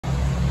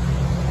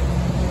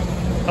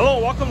Hello,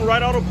 welcome to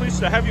Ride Auto. Pleased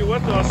to have you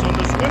with us on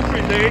this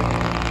wintry day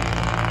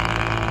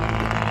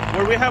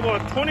where we have a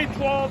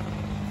 2012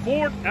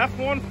 Ford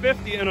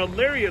F150 and a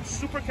Lariat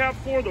Super Cab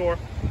 4-door.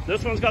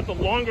 This one's got the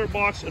longer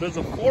box. It is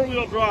a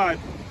 4-wheel drive,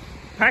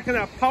 packing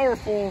that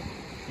powerful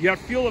yet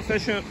fuel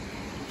efficient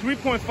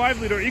 3.5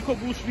 liter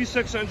EcoBoost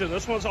V6 engine.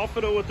 This one's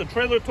outfitted with the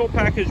trailer tow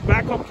package,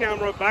 backup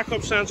camera,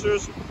 backup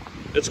sensors.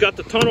 It's got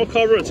the tonneau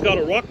cover. It's got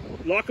a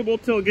lockable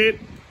tailgate,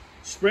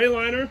 spray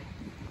liner,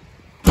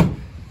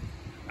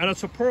 and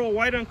it's a pearl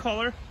white in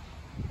color.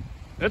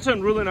 It's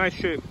in really nice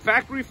shape.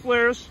 Factory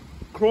flares,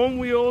 chrome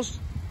wheels,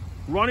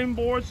 running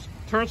boards,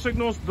 turn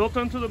signals built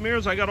into the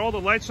mirrors. I got all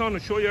the lights on to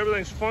show you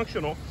everything's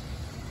functional.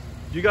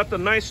 You got the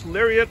nice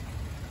Lariat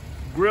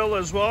grille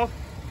as well,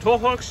 tow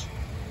hooks.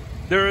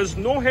 There is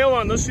no hail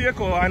on this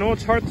vehicle. I know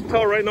it's hard to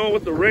tell right now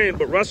with the rain,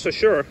 but rest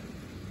assured.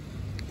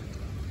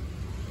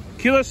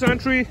 Keyless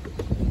entry,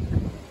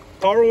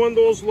 power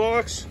windows,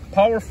 locks,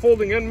 power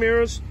folding in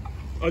mirrors,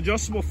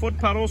 adjustable foot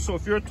pedals, so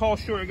if you're tall,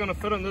 sure, you're going to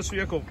fit in this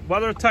vehicle.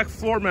 WeatherTech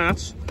floor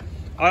mats.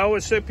 I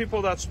always say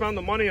people that spend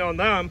the money on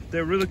them, they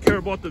really care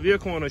about the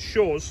vehicle, and it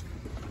shows.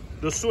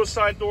 The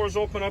suicide doors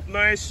open up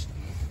nice.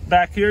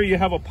 Back here you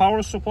have a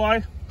power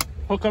supply.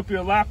 Hook up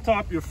your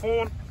laptop, your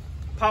phone.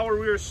 Power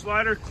rear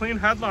slider, clean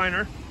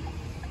headliner.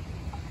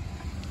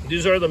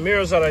 These are the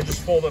mirrors that I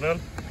just folded in.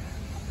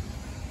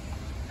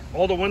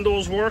 All the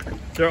windows work.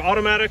 They're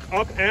automatic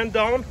up and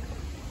down.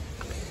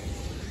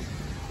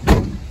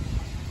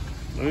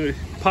 Let me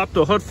pop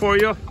the hood for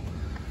you.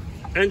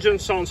 Engine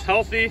sounds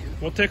healthy.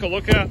 We'll take a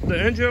look at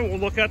the engine. We'll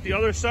look at the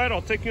other side.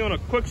 I'll take you on a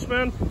quick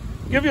spin.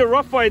 Give you a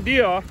rough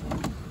idea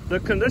the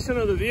condition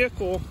of the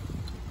vehicle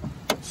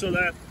so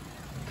that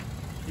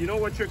you know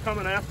what you're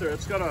coming after.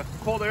 It's got a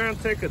cold air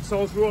intake. It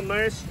smells real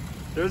nice.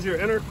 There's your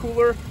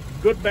intercooler.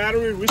 Good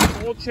battery.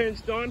 Recent oil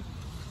change done.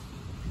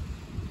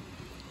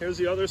 Here's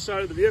the other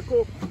side of the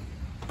vehicle.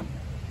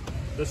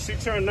 The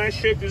seats are in nice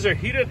shape. These are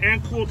heated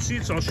and cooled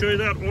seats. I'll show you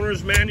that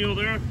owner's manual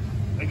there.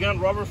 Again,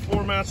 rubber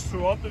floor mats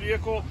throughout the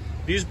vehicle.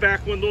 These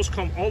back windows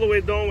come all the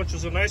way down, which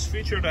is a nice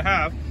feature to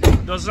have.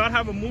 Does not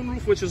have a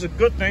moonroof, which is a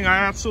good thing.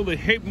 I absolutely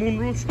hate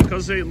moonroofs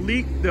because they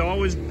leak, they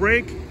always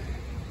break,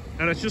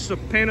 and it's just a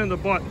pain in the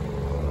butt.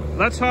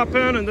 Let's hop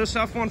in this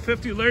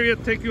F-150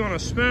 Lariat, take you on a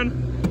spin,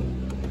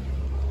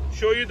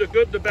 show you the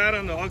good, the bad,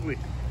 and the ugly.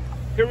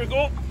 Here we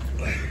go.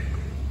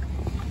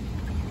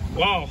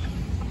 Wow,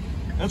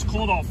 it's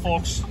cold out,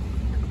 folks.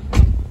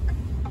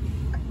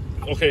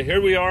 Okay,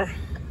 here we are.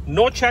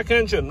 No check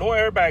engine, no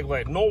airbag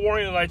light, no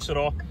warning lights at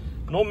all,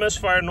 no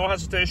misfire, no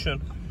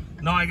hesitation.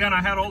 Now again,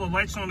 I had all the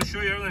lights on to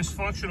show you everything's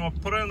functional.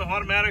 Put it in the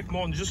automatic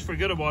mode and just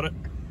forget about it.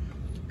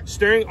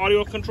 Steering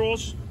audio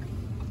controls.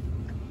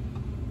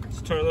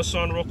 Let's turn this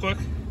on real quick.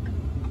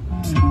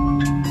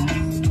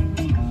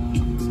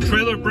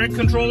 Trailer brake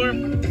controller,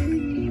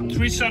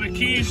 3 set of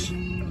keys.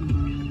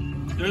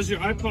 There's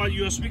your iPod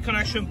USB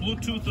connection,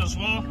 Bluetooth as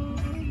well.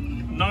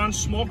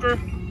 Non-smoker.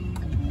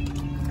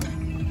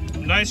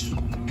 Nice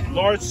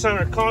large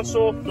center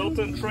console,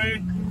 built-in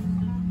tray,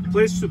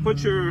 place to put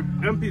your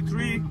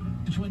MP3.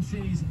 Twin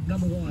Cities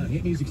 #1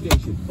 hit music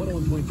station.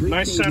 101.3.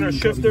 Nice center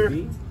shifter.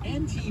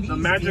 The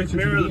magic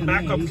mirror, the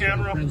backup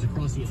camera.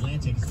 Across the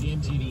Atlantic,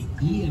 CMTV,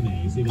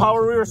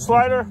 Power rear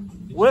slider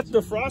with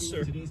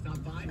defroster.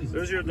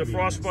 There's your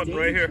defrost button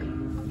right here.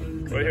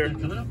 Right here.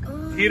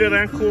 Heated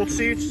and cooled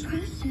seats.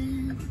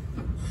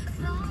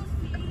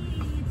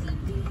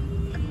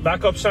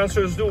 Backup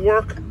sensors do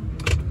work.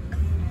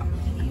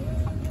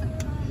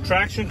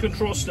 Traction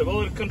control,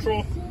 stability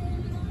control,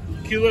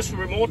 keyless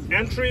remote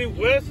entry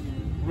with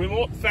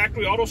remote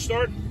factory auto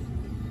start.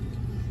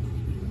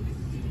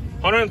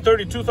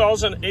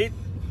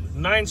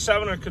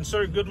 132,897 are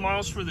considered good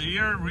miles for the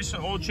year.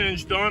 Recent oil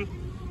change done.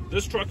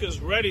 This truck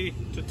is ready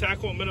to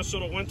tackle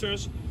Minnesota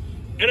winters.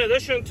 In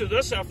addition to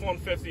this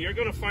F-150, you're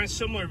going to find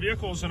similar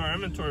vehicles in our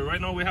inventory.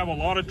 Right now we have a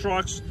lot of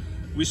trucks.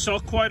 We sell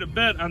quite a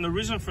bit, and the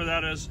reason for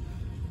that is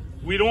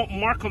we don't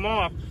mark them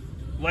up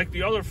like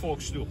the other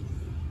folks do.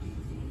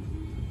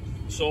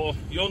 So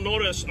you'll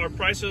notice our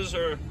prices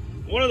are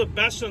one of the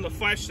best in the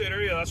 5-state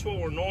area. That's what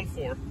we're known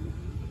for.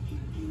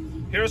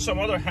 Here are some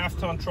other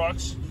half-ton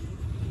trucks.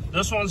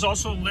 This one's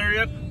also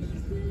Lariat.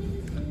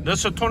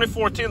 This is a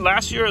 2014.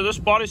 Last year, this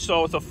body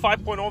style with a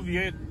 5.0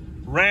 V8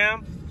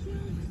 Ram.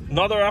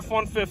 Another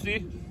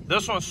F-150.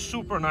 This one's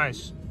super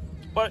nice.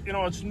 But, you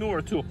know, it's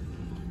newer too.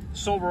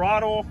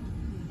 Silverado.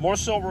 More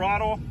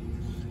Silverado.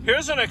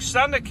 Here's an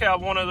extended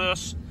cab one of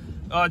this.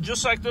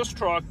 Just like this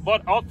truck,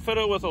 but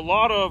outfitted with a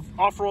lot of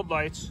off-road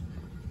lights.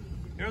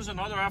 Here's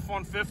another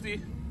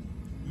F-150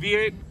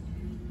 V8.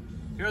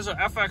 Here's an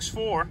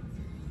FX4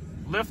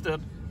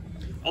 lifted.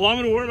 Allow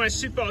me to wear my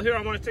seatbelt here.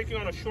 I'm going to take you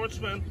on a short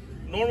spin.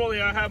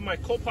 Normally I have my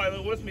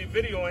co-pilot with me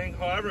videoing.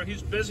 However,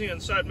 he's busy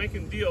inside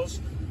making deals,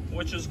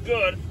 which is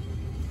good.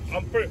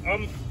 I'm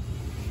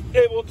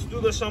able to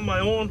do this on my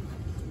own.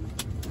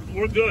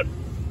 We're good.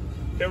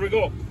 Here we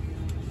go.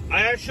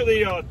 I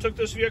actually took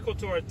this vehicle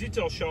to our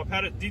detail shop,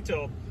 had it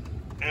detailed,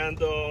 and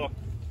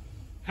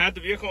had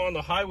the vehicle on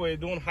the highway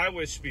doing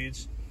highway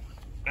speeds.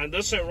 And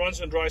this thing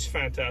runs and drives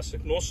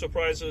fantastic. No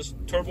surprises.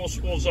 Turbo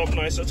spools up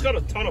nice. It's got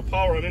a ton of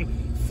power. I mean,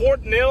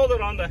 Ford nailed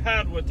it on the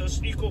head with this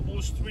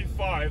EcoBoost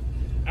 3.5.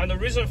 And the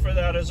reason for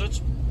that is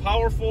it's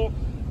powerful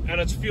and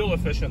it's fuel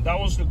efficient. That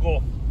was the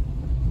goal.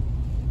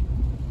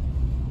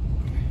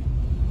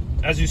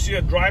 As you see,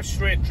 it drives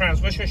straight.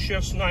 Transmission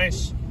shifts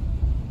nice.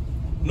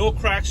 No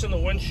cracks in the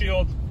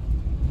windshield.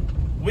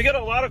 We get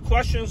a lot of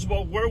questions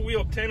about where we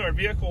obtain our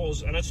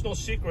vehicles, and it's no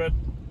secret.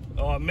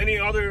 Many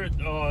other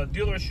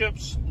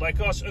dealerships like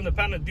us,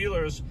 independent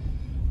dealers,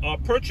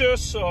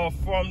 purchase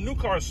from new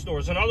car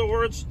stores. In other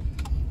words,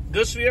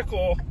 this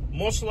vehicle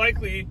most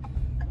likely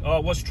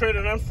was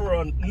traded in for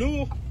a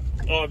new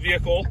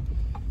vehicle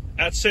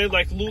at, say,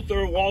 like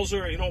Luther,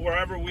 Walzer, you know,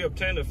 wherever we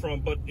obtained it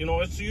from. But, you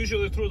know, it's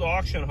usually through the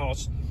auction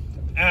house.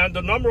 And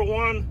the number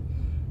one,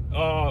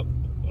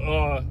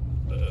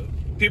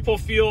 people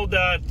feel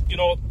that, you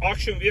know,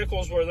 auction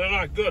vehicles where they're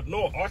not good.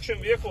 No,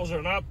 auction vehicles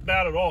are not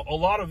bad at all. A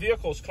lot of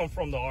vehicles come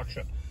from the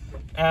auction.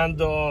 And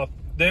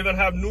they even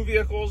have new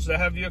vehicles. They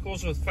have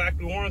vehicles with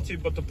factory warranty.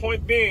 But the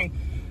point being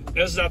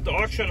is that the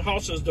auction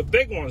houses, the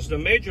big ones, the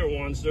major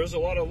ones, there's a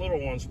lot of little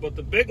ones, but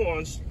the big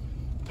ones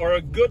are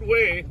a good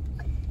way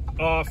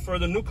for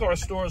the new car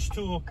stores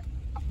to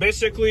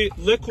basically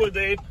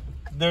liquidate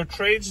their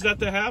trades that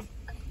they have.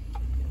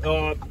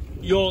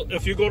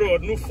 If you go to a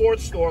new Ford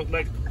store,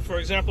 like for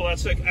example,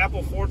 let's take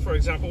Apple Ford, for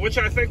example, which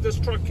I think this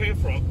truck came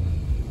from,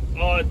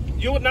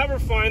 you would never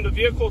find a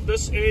vehicle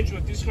this age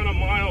with these kind of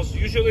miles.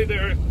 Usually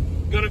they're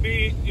going to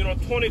be, you know,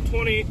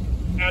 2020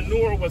 and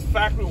newer with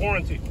factory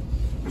warranty.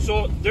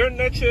 So their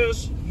niche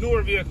is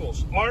newer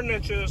vehicles. Our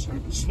niche is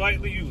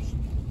slightly used,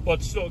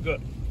 but still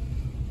good.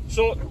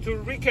 So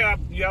to recap,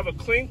 you have a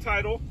clean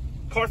title,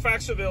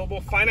 Carfax available,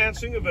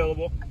 financing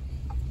available.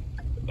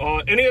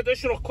 Any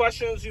additional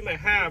questions you may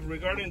have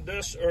regarding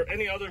this or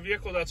any other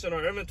vehicle that's in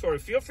our inventory,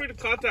 feel free to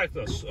contact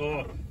us.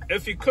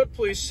 If you could,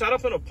 please set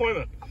up an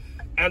appointment.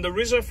 And the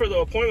reason for the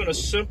appointment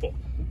is simple.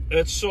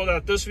 It's so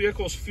that this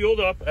vehicle is fueled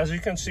up, as you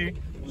can see,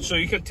 so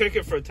you can take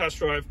it for a test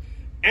drive.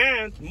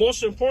 And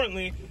most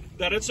importantly,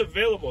 that it's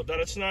available, that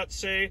it's not,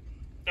 say,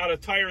 at a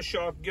tire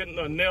shop getting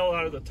a nail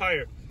out of the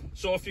tire.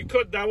 So if you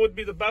could, that would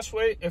be the best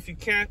way. If you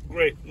can't,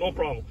 great, no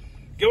problem.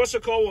 Give us a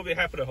call. We'll be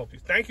happy to help you.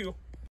 Thank you.